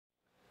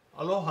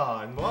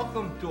Aloha and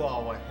welcome to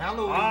our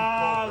Halloween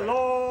program.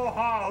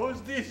 Aloha!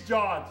 Who's this,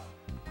 George?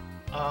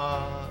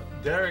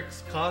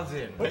 Derek's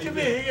cousin. What you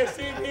mean? He can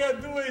see me and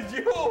do as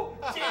you?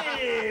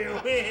 Gee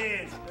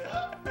whiz!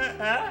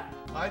 Huh?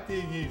 I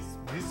think he's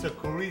Mr.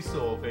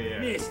 Corizo over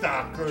here.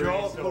 Mr. Corizo.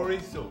 Joe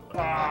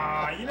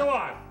Corizo. You know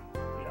what?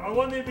 I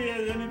wonder if he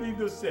has anything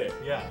to say.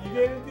 Yeah. You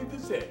got anything to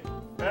say?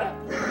 Huh?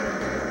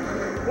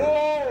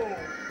 Whoa!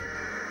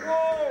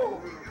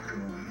 Whoa!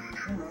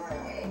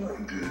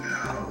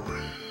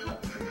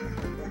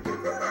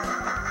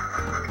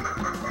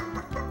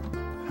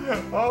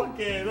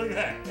 Okay, look at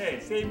that. Hey,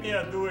 say me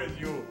and do as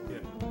you.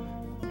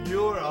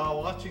 You're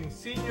watching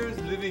Seniors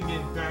Living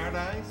in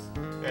Paradise,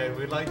 and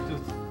we'd like to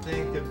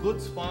thank the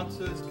good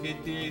sponsors,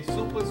 KTA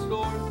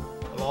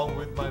Superstore, along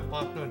with my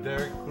partner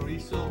Derek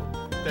Corizo.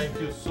 Thank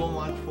you so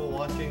much for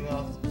watching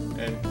us,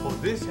 and for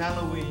this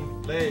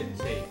Halloween, play it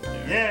safe.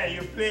 Yeah,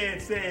 you play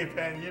it safe,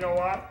 and you know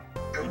what?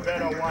 You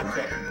better watch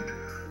it.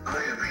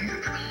 I am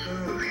here to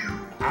serve you.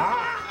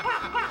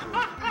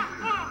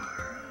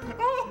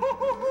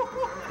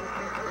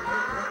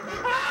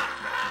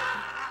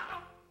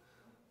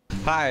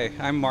 Hi,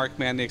 I'm Mark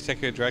Mann, the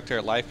Executive Director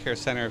at Life Care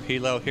Center of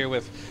Hilo, here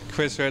with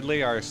Chris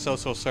Ridley, our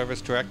Social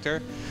Service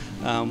Director.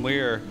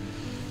 We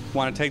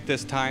want to take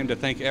this time to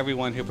thank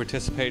everyone who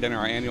participated in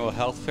our annual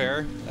health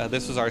fair.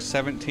 This was our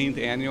 17th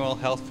annual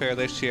health fair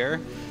this year.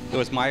 It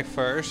was my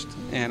first,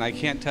 and I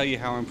can't tell you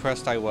how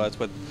impressed I was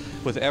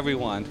with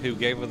everyone who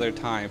gave of their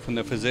time, from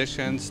the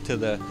physicians to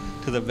the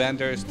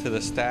vendors to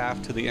the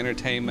staff to the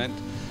entertainment.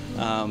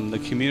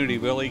 The community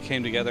really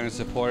came together and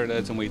supported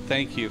us, and we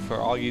thank you for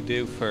all you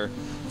do for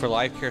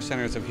Life Care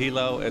Centers of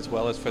Hilo as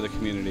well as for the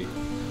community.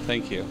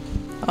 Thank you.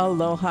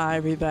 Aloha,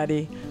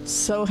 everybody.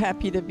 So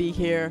happy to be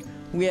here.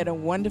 We had a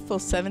wonderful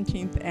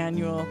 17th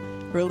annual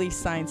Early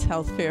Science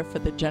Health Fair for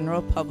the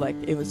general public.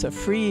 It was a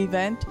free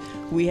event.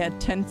 We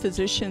had 10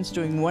 physicians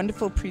doing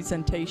wonderful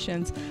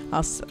presentations.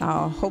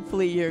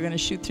 Hopefully you're going to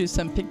shoot through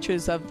some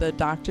pictures of the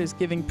doctors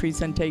giving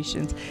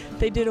presentations.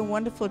 They did a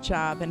wonderful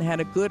job and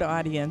had a good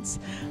audience.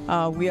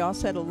 We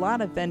also had a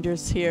lot of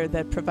vendors here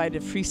that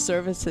provided free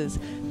services.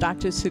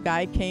 Dr.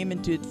 Sugai came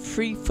and did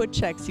free foot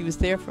checks. He was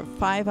there for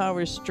 5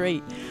 hours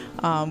straight.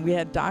 We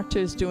had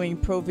doctors doing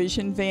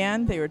provision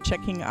van. They were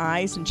checking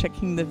eyes and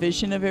checking the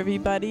vision of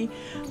everybody.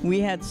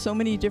 We had so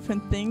many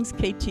different things.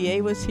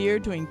 KTA was here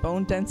doing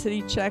bone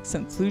density checks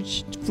and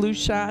flu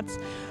shots.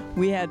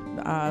 We had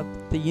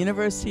the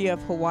University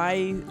of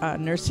Hawaii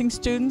nursing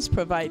students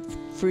provide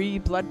free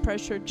blood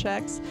pressure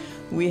checks.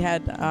 We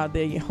had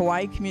the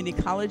Hawaii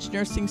Community College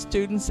nursing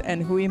students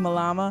and Hui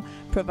Malama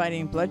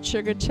providing blood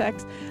sugar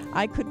checks.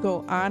 I could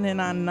go on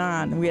and on and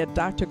on. We had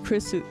Dr.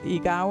 Chris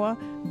Igawa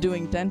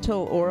doing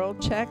dental oral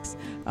checks.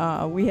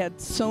 We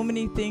had so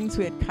many things.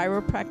 We had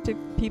chiropractic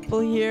people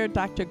here.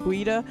 Dr.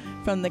 Guida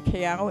from the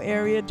Kayao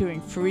area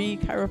doing free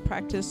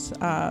chiropractic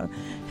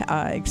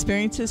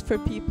experiences for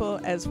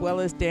people, as well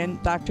as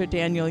Dr.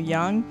 Daniel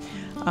Young.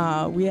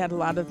 We had a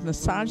lot of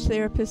massage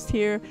therapists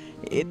here.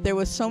 There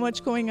was so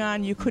much going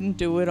on, you couldn't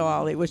do it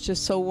all. It was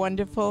just so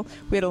wonderful.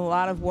 We had a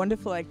lot of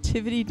wonderful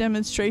activity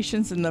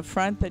demonstrations in the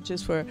front that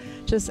were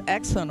just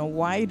excellent, a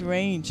wide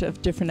range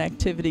of different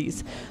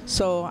activities.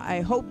 So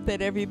I hope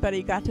that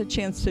everybody got the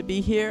chance to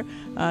be here.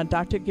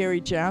 Dr.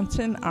 Gary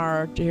Johnson,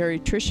 our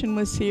geriatrician,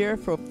 was here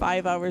for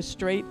 5 hours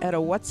straight at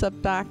a What's Up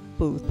Doc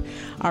booth.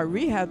 Our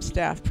rehab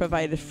staff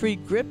provided free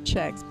grip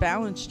checks,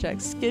 balance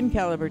checks, skin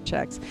caliber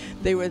checks.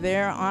 They were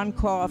there on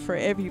call for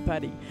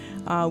everybody.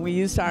 We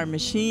used our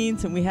machines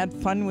and we had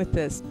fun with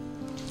this.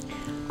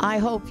 I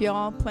hope you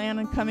all plan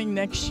on coming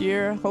next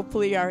year.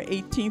 Hopefully our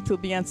 18th will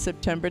be on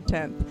September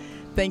 10th.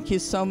 Thank you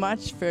so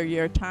much for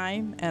your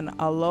time, and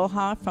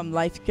aloha from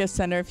Life Care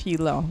Center of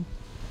Hilo.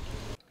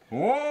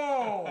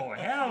 Whoa,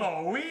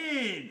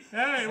 Halloween!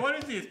 Hey, what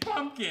is this,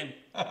 pumpkin?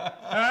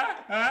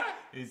 Huh?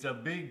 It's a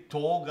big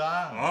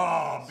Togan.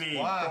 Oh, big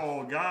Squash.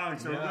 Togan.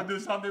 So Yeah. we're going to do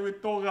something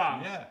with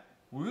Togan. Yeah.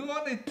 We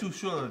wanted to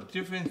show the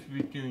difference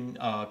between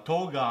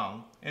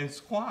Togan and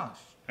squash.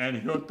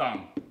 And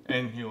Hyotang.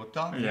 And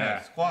Hyotang,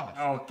 Yeah. squash.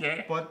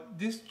 Okay. But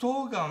this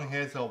Togan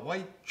has a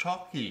white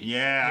chalky.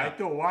 Yeah, I had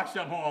to wash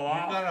them all You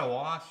off. gotta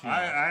wash it.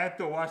 I had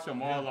to wash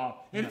them all off.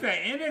 In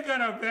fact, any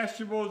kind of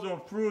vegetables or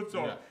fruits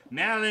or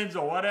melons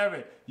or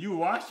whatever, you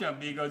wash them,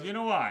 because you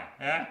know why?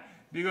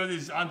 Because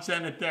it's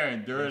unsanitary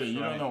and dirty. That's you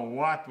don't right. know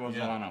what was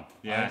on them.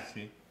 Yeah. I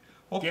see.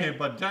 Okay,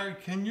 but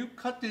Derek, can you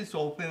cut this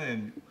open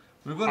and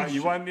we're gonna.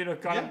 You want me to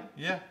cut it?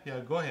 Yeah,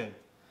 go ahead.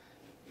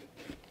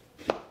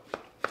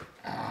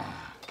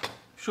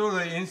 Show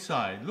the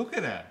inside. Look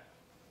at that.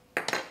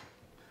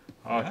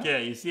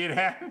 Okay, you see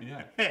that?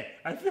 Yeah. Hey,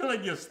 I feel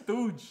like you're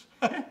stooge.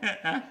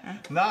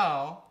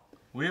 Now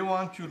we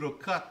want you to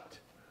cut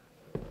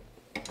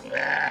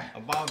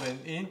about an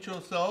inch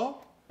or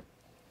so.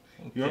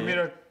 Okay. You want me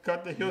to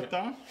cut the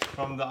Hyotang?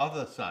 From the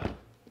other side.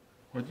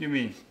 What do you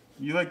mean?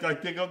 You like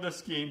take out the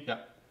skin? Yeah.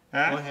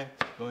 Huh?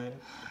 Go ahead.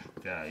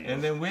 Yeah,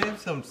 And then we have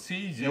some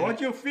seeds. you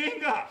want your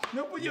finger?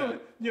 No, put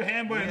your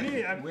hand by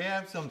me. We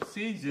have some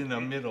seeds in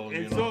the middle.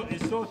 It's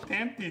so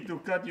tempting to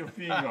cut your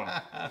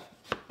finger.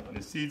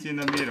 The seat's in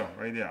the middle,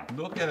 right there.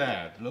 Look at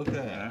that. Look at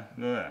that. Yeah,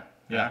 look at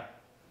that.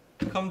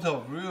 Yeah. Comes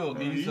off real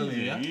easily.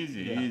 Easy, Yeah?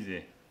 easy, Yeah.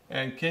 easy.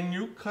 And can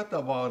you cut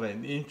about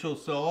an inch or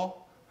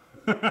so?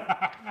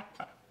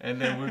 And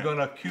then we're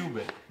gonna cube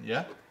it.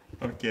 Yeah.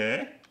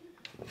 Okay.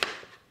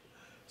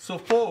 So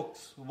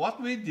folks,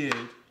 what we did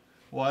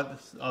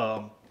was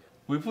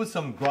we put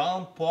some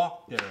ground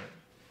pork there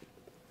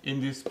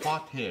in this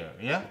pot here,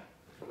 yeah?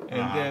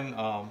 And then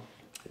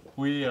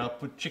we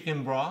put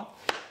chicken broth,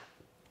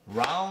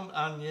 round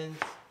onions,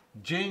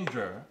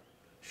 ginger,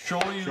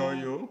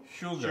 shoyu,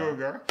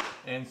 sugar,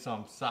 and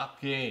some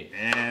sake.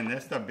 And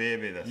that's the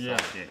baby, the Yeah.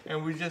 sake.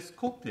 And we just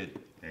cooked it.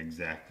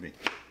 Exactly.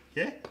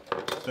 Okay.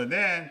 So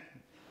then,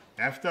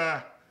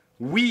 after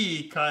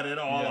we cut it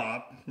all Yeah.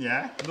 up,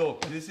 yeah,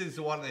 Look, this is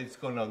what it's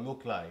gonna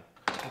look like.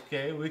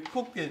 Okay, we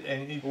cooked it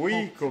and it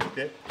cooked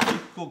it.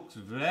 cooks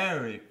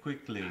very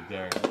quickly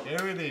there.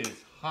 There it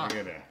is, hot. Look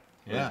at that.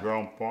 Yeah. With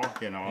ground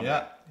pork and all Yeah,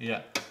 that.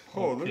 yeah.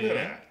 Oh, look at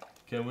that.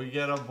 Can we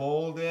get a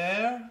bowl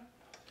there?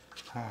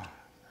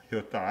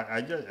 Hyotan.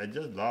 I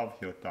just love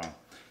Hyotan.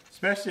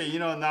 Especially, you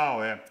know,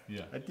 now,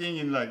 Yeah. I think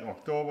in like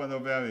October,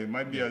 November, it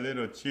might be a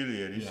little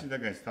chillier. This Yeah. is the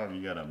kind of stuff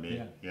you gotta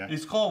make. Yeah.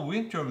 It's called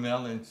winter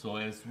melon, so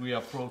as we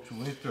approach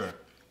winter,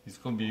 it's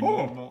gonna be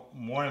Oh.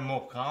 more and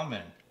more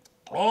common.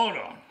 Hold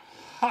on.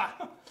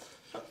 Hot.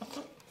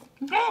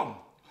 Oh.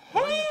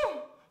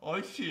 Oh.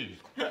 Oishi.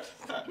 Yes.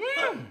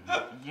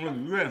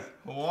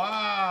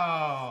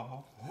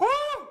 Wow.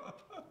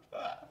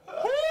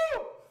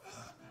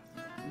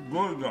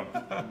 Good one.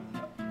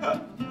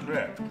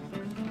 Yeah.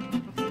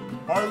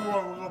 I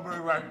will be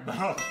right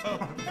back.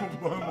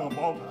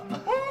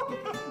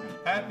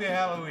 Happy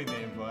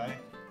Halloween, boy.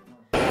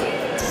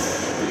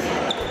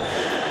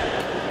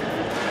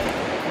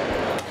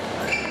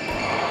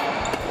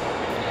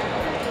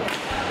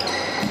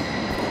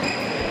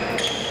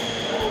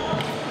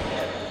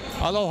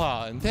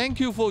 Aloha, and thank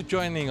you for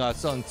joining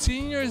us on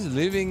Seniors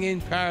Living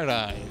in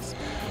Paradise.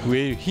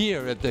 We're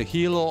here at the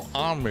Hilo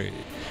Armory,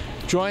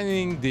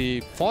 joining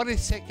the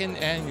 42nd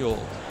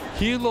annual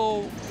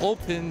Hilo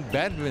Open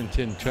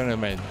Badminton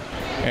Tournament.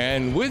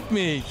 And with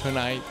me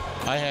tonight,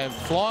 I have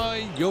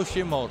Floyd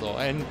Yoshimoto,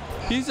 and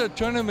he's a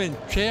tournament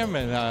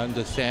chairman, I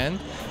understand.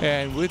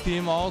 And with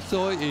him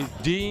also is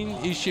Dean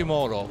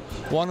Ishimoto,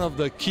 one of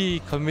the key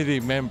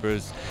committee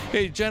members.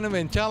 Hey,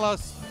 gentlemen, tell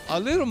us a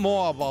little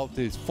more about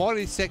this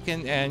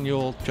 42nd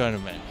annual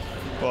tournament.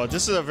 Well,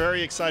 this is a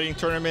very exciting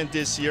tournament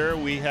this year.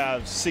 We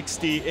have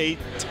 68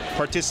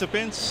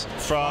 participants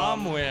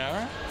From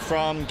where?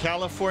 from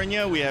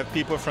California. We have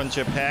people from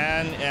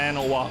Japan and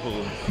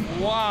Oahu.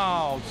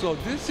 Wow, so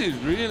this is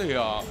really,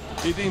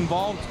 it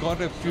involves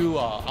quite a few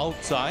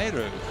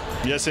outsiders.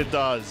 Yes, it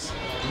does.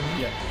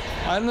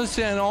 I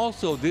understand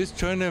also this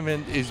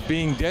tournament is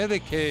being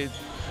dedicated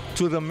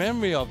to the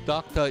memory of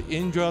Dr.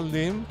 Indra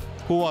Lim,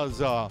 who was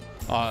a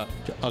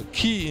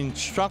key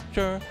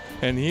instructor,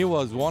 and he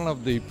was one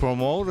of the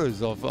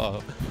promoters of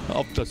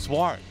the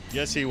sport.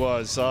 Yes, he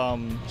was.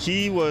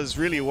 He was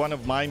really one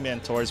of my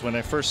mentors when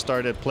I first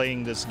started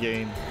playing this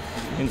game.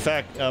 In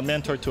fact, a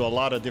mentor to a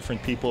lot of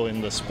different people in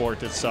the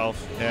sport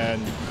itself.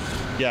 And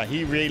yeah,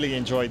 he really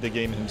enjoyed the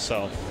game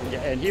himself.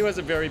 Yeah, and he was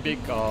a very big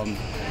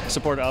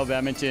supporter of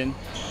badminton.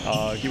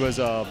 He was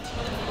a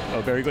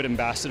very good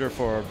ambassador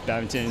for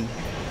badminton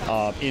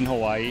in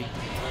Hawaii,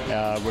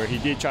 where he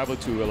did travel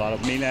to a lot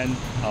of mainland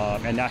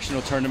and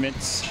national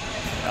tournaments,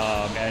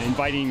 and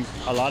inviting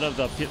a lot of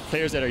the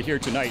players that are here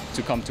tonight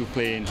to come to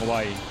play in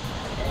Hawaii.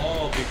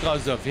 Oh,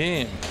 because of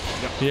him.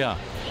 Yeah.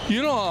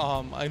 You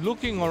know, I'm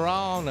looking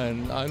around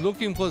and I'm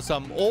looking for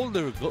some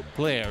older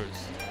players.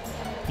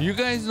 You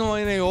guys know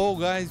any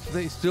old guys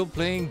still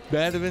playing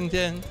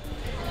badminton?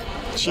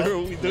 Sure,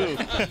 we do.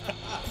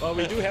 Well,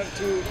 we do have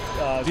two.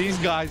 These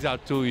guys are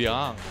too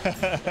young.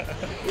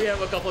 We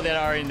have a couple that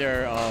are in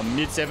their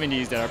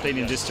mid-70s that are playing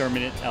in this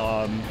tournament,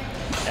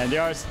 and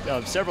there are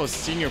several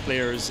senior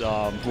players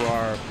who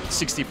are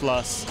 60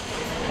 plus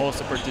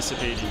also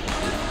participating.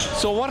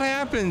 So what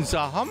happens?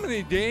 How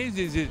many days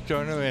is this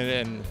tournament,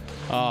 and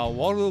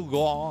what will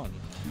go on?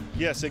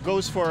 Yes, it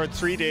goes for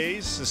 3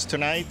 days. It's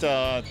tonight,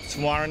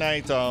 tomorrow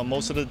night,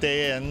 most of the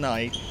day and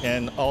night,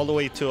 and all the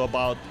way to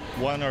about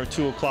 1 or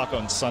 2 o'clock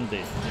on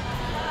Sunday.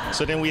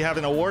 So then we have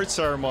an award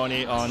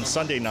ceremony on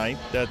Sunday night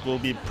that will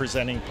be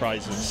presenting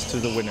prizes to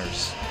the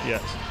winners.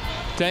 Yes.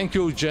 Thank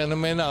you,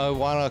 gentlemen. I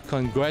want to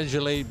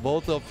congratulate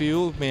both of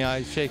you. May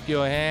I shake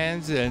your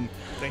hands? And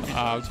Thank you,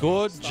 George, for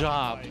good stopping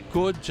job. by.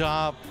 Good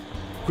job.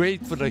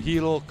 Great for the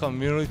Hilo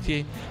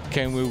community.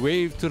 Can we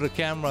wave to the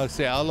camera and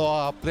say,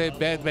 aloha, play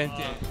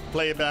badminton?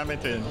 Play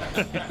badminton.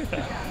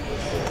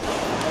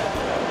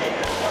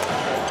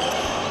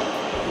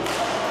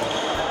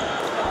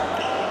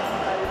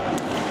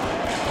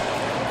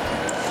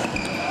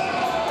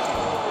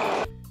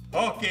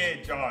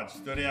 Okay, George,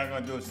 today I'm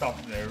gonna do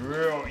something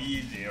real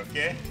easy,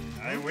 okay?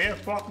 We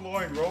have pork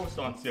loin roast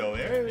on sale.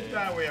 Every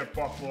time we have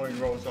pork loin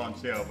roast on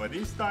sale, but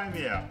this time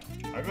here,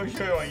 I'm gonna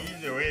show you an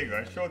easy way.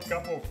 I showed a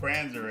couple of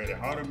friends already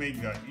how to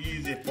make the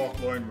easy pork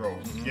loin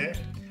roast, okay?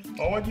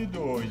 All what you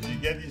do is you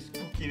get this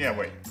cookie chicken that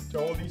way. So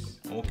hold this.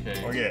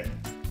 Okay. Okay.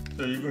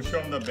 So you go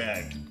show them the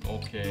bag.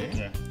 Okay.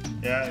 Yeah.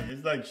 Yeah,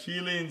 it's like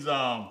Sheilin's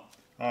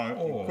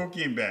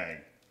cooking bag.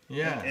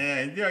 Yeah.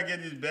 And you gotta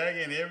get this bag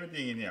and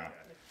everything in here.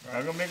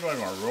 I'm gonna make like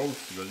a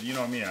roast because you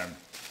know me, I'm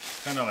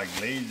kind of like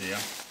lazy. Yeah?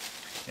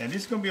 And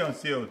this is gonna be on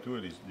sale too.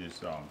 This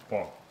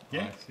pork.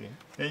 Yeah. I see.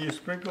 And you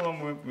sprinkle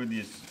them with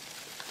this.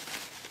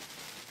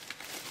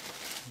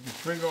 You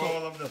sprinkle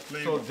all of the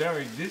flavor. So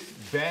Derek, this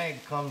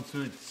bag comes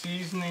with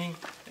seasoning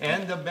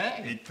and the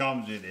bag. It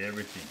comes with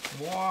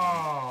everything.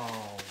 Wow.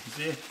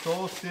 You see?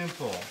 So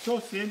simple. So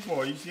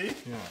simple, you see?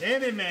 Yeah.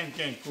 Any man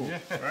can cook,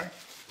 Yeah. right?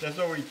 That's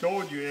what we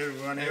told you,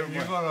 everyone. And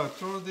you're gonna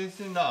throw this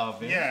in the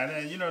oven. Yeah, and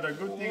then you know the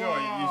good thing,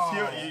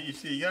 Wow. you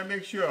see, you gotta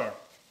make sure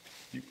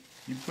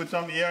you put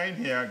some air in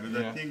here because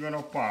Yeah. the thing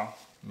gonna pop.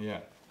 Yeah.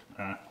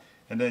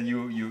 And then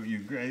you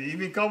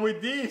even come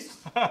with this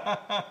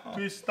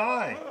twist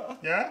tie,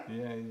 yeah?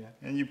 Yeah, yeah.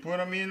 And you put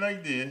them in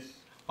like this.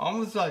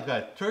 Almost like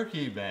a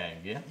turkey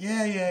bag, yeah?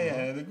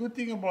 Yeah. The good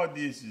thing about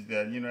this is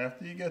that, you know,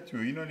 after you get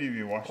through, you don't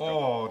even wash them.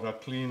 Oh, the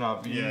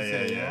cleanup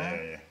easy,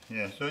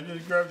 Yeah, so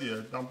just grab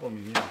this, dump them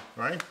in here,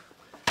 right?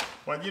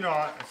 But you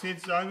know,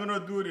 since I'm gonna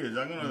do this,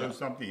 I'm gonna do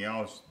something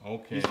else.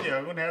 Okay. You see,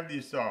 I'm gonna have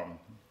this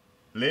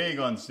leg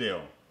on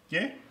sale,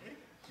 okay?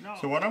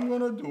 So what I'm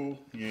gonna do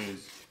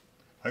is,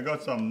 I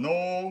got some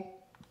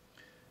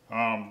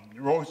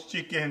roast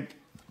chicken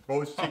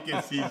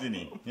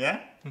seasoning, yeah?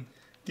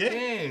 Okay?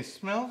 Hey, it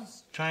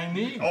smells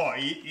Chinese. Oh,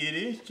 it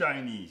is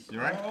Chinese,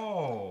 right?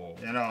 Oh,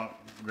 And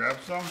grab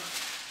some.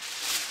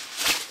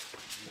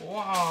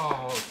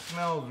 wow, it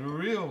smells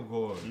real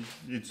good.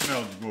 It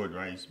smells good,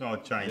 right? It smells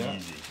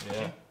Chinese.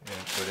 Yeah.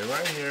 Put it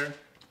right here.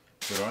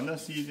 Put on the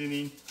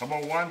seasoning. How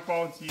about 1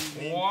 pound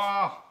seasoning?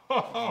 Wow.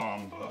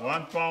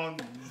 1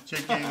 pound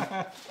chicken.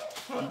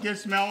 You can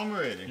smell them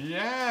already.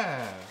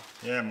 Yeah.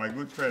 Yeah, my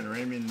good friend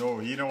Raymond, no,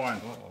 he don't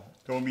want.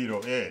 Told me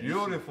to. Yeah,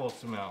 Beautiful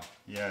smell.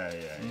 Yeah.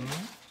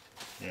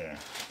 Yeah.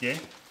 Okay.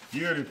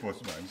 Beautiful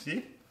smell. You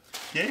see?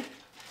 Okay.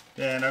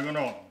 Then I'm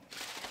gonna.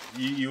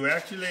 You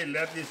actually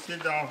let this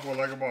sit down for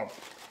like about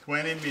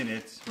 20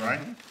 minutes, right?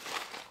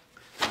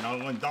 And I'm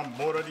gonna dump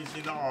both of these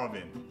in the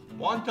oven.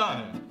 One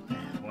time.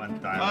 One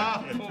time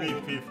at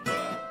 350.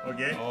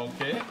 Okay?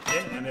 Okay.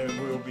 Okay, and then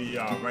we'll be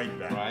right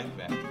back. Right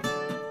back.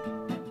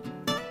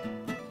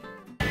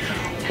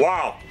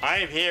 Wow, I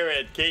am here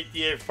at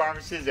KTA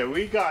Pharmacies and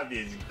we got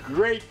this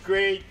great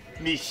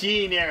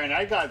machine here, and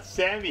I got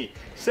Sammy.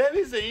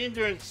 Sammy's an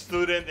intern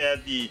student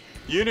at the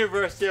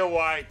University of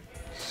Hawaii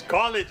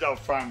College of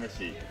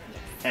Pharmacy.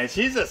 And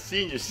she's a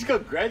senior. She's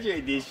gonna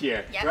graduate this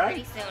year, Yeah,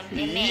 right? pretty soon,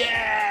 in May.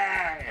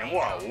 Yeah! And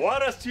wow,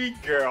 what a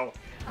sweet girl.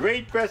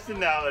 Great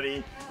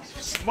personality,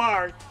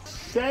 smart.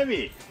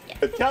 Sammy,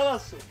 tell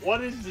us,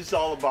 what is this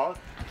all about?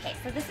 Okay,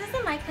 so this is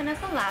a My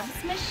Clinical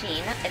Labs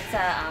machine. It's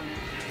a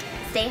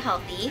stay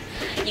healthy.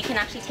 You can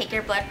actually take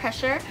your blood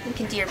pressure, you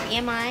can do your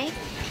BMI,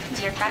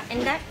 do your fat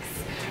index,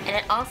 and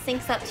it all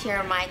syncs up to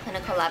your My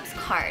Clinical Labs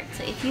card.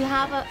 So if you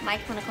have a My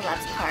Clinical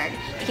Labs card,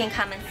 you can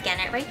come and scan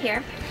it right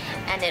here,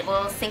 and it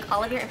will sync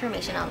all of your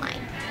information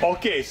online.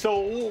 Okay, so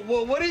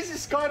what is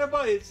this card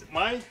about? It's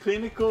My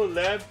Clinical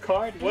Lab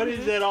card? What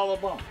is that all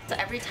about? So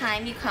every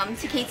time you come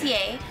to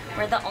KTA,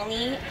 we're the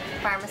only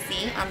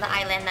pharmacy on the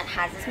island that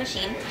has this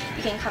machine.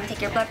 You can come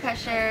take your blood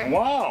pressure,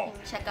 Wow.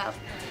 check up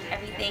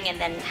everything, and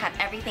then have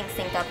everything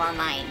synced up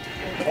online.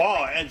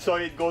 Oh, and so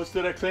it goes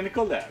to the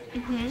clinical lab.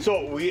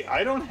 So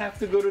I don't have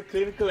to go to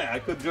clinical lab. I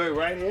could do it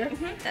right here.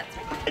 That's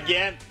right.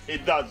 Again,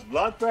 it does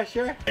blood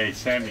pressure. Hey,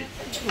 Sammy,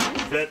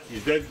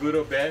 is that good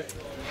or bad?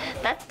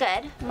 That's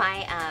good.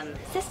 My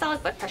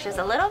systolic blood pressure is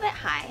a little bit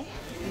high,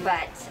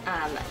 but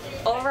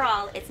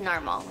overall it's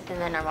normal, within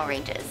the normal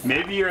ranges.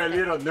 Maybe you're a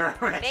little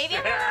nervous. Maybe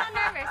I'm a little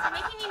nervous. You're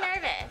making me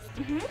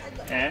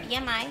nervous. And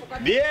BMI,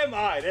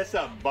 BMI, that's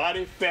a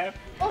body fat.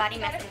 body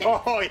mass index,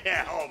 Oh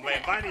yeah, oh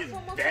my body's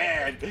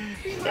bad.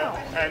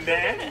 And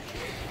then,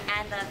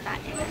 and the fat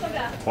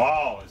index.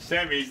 wow,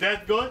 Sammy, is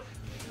that good?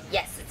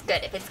 Yes, it's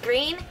good. If it's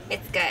green,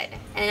 it's good.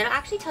 And it'll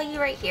actually tell you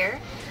right here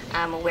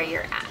where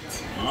you're at.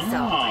 So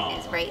mine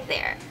is right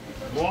there.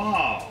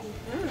 Wow.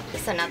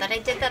 So now that I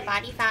did the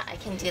body fat, I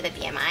can do the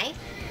BMI.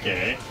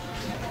 Okay.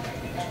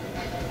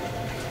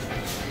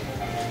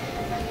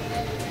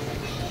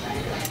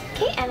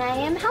 Okay, and I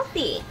am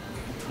healthy.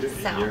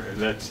 So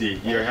Let's see,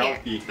 you're right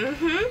healthy. here.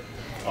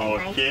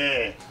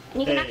 Okay.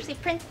 And you can Hey. actually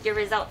print your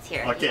results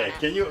here. if you Okay,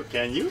 wanna.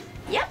 can you?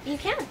 Yep, you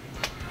can.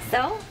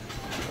 So,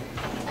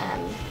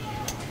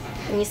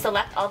 when you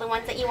select all the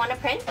ones that you want to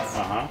print,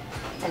 Uh-huh.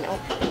 and it'll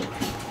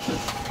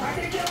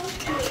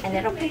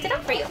print it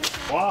out for you.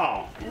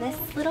 Wow. And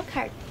this little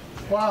card.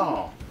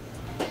 Wow.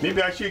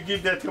 Maybe I should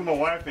give that to my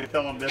wife and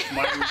tell them that's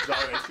my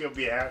result and she'll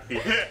be happy.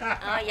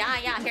 Oh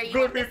yeah, here you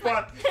Good want this one?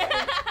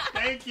 report.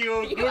 Thank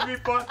you. Good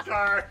report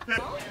card.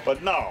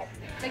 But no,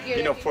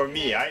 you know, for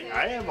me,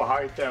 I have a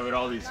hard time with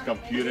all these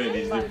computers,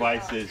 these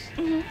devices.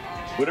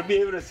 Would I be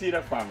able to see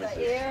the pharmacist?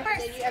 Of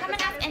course, come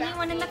and ask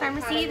anyone in the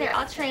pharmacy. They're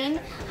all trained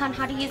on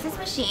how to use this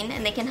machine,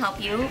 and they can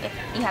help you if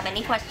you have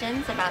any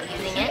questions about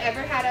using it.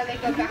 Ever had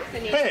a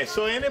vaccination? Hey,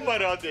 so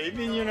anybody out there,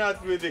 even you're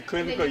not with the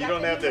clinical, you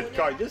don't have that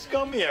card, just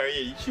come here.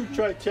 You should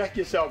try to check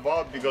yourself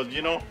out because,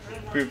 you know,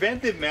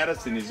 preventive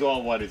medicine is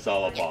all what it's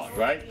all about,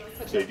 right?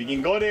 So if you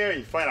can go there,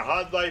 you find a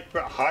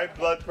high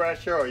blood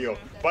pressure or your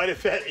body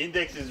fat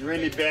index is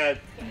really bad,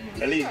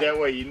 at least that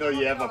way you know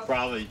you have a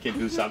problem, you can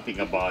do something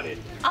about it.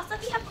 Also,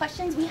 if you have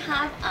questions, we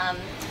have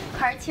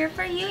cards here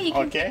for you. You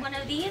can take one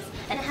of these,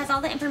 and it has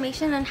all the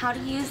information on how to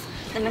use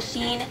the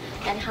machine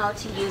and how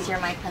to use your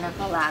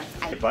MyClinical Labs.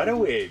 By the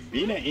way,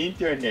 being an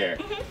intern there,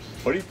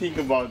 what do you think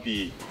about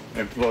the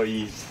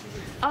employees?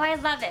 Oh, I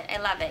love it. I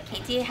love it.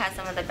 KTA has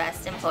some of the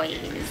best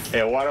employees.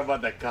 Hey, what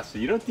about the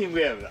customers? You don't think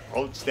we have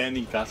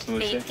outstanding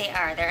customers? They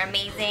are. They're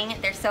amazing.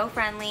 They're so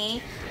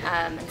friendly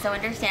and so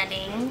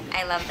understanding.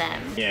 I love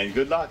them. Yeah, and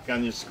good luck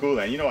on your school.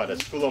 And you know what, the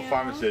School of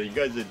Pharmacy, you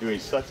guys are doing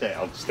such an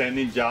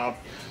outstanding job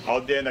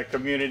out there in the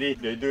community.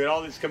 They're doing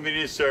all this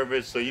community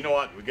service. So you know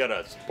what, we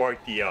gotta support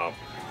the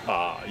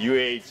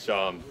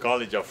UH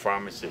College of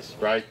Pharmacists,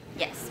 right?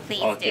 Yes,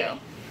 please do.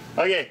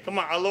 Okay, come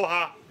on,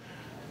 aloha.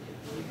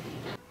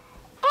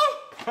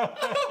 Why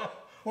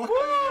don't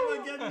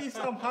you never get me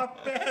some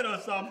hot pad or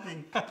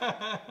something?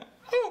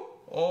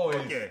 Oh,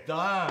 it's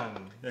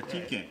done. The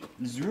chicken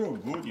is real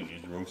good in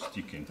this roast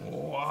chicken.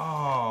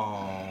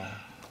 Wow.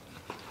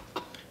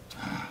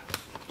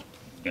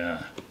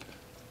 Yeah.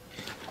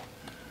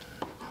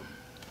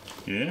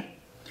 Yeah?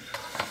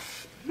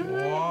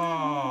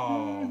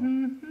 Wow.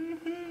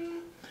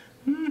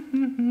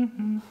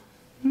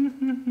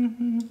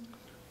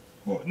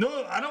 Oh,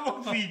 no, I don't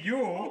want to feed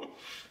you.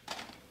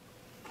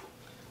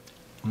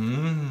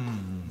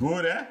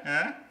 Good, eh?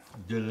 Huh?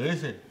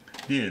 Delicious.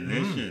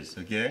 Delicious,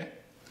 okay?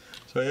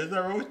 So here's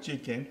the roast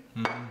chicken.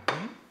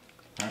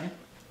 Right?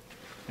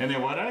 And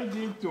then what I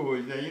did too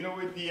is that, you know,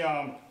 with the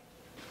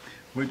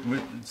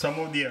with some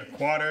of the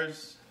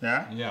quarters,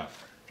 Yeah.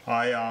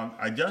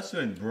 I just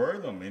didn't broil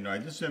them, you know, I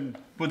just didn't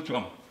put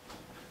some.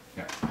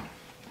 Yeah.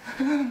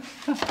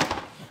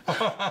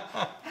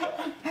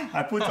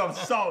 I put some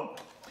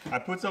salt. I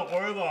put some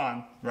oil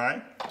on,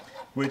 right?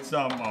 With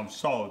some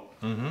salt.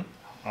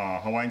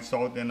 Hawaiian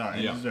salt and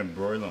just then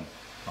broil them.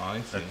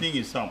 I see. I think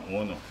it's some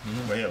ono.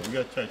 But yeah, we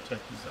gotta check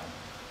this out.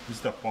 This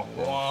is the pork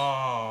roll.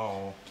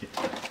 Wow. Okay.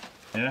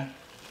 Yeah?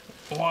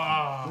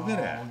 Wow. Look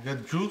at that. The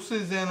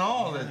juices and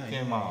all that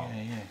came out.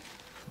 Yeah.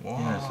 Wow.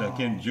 Yeah, so I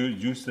can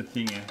juice the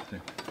thing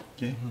after.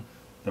 Okay?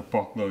 The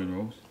pork loin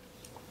roast.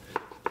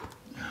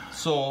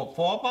 So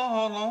for about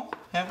how long?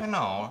 Half an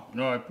hour?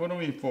 No, I put them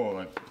in for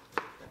like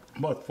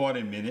about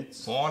 40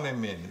 minutes. 40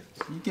 minutes.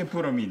 You can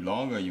put them in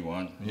longer you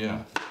want.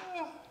 Yeah.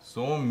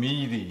 So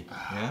meaty.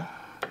 Yeah.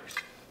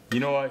 You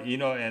know what? You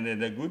know, and then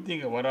the good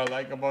thing, what I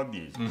like about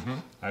these,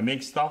 I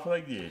make stuff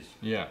like this,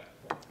 Yeah.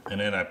 and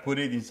then I put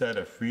it inside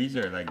a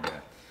freezer like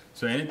that.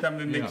 So anytime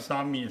we make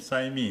salmon,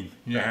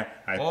 Yeah.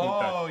 I put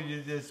Oh,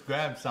 you just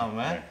grab some,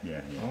 that. eh?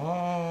 Yeah.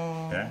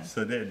 Oh. Yeah.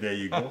 So there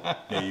you go.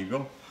 There you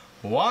go.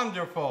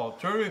 Wonderful.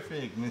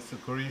 Terrific, Mr.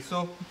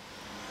 Cariso.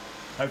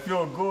 I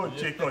feel good.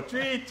 Trick or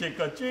treat, trick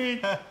or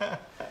treat.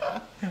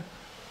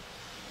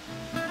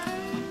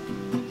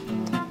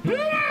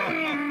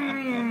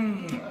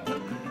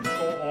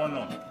 Oh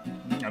no.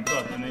 I'm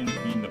putting it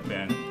in the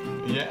pan.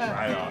 Yeah.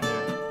 Right on.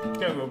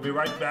 Okay, we'll be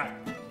right back.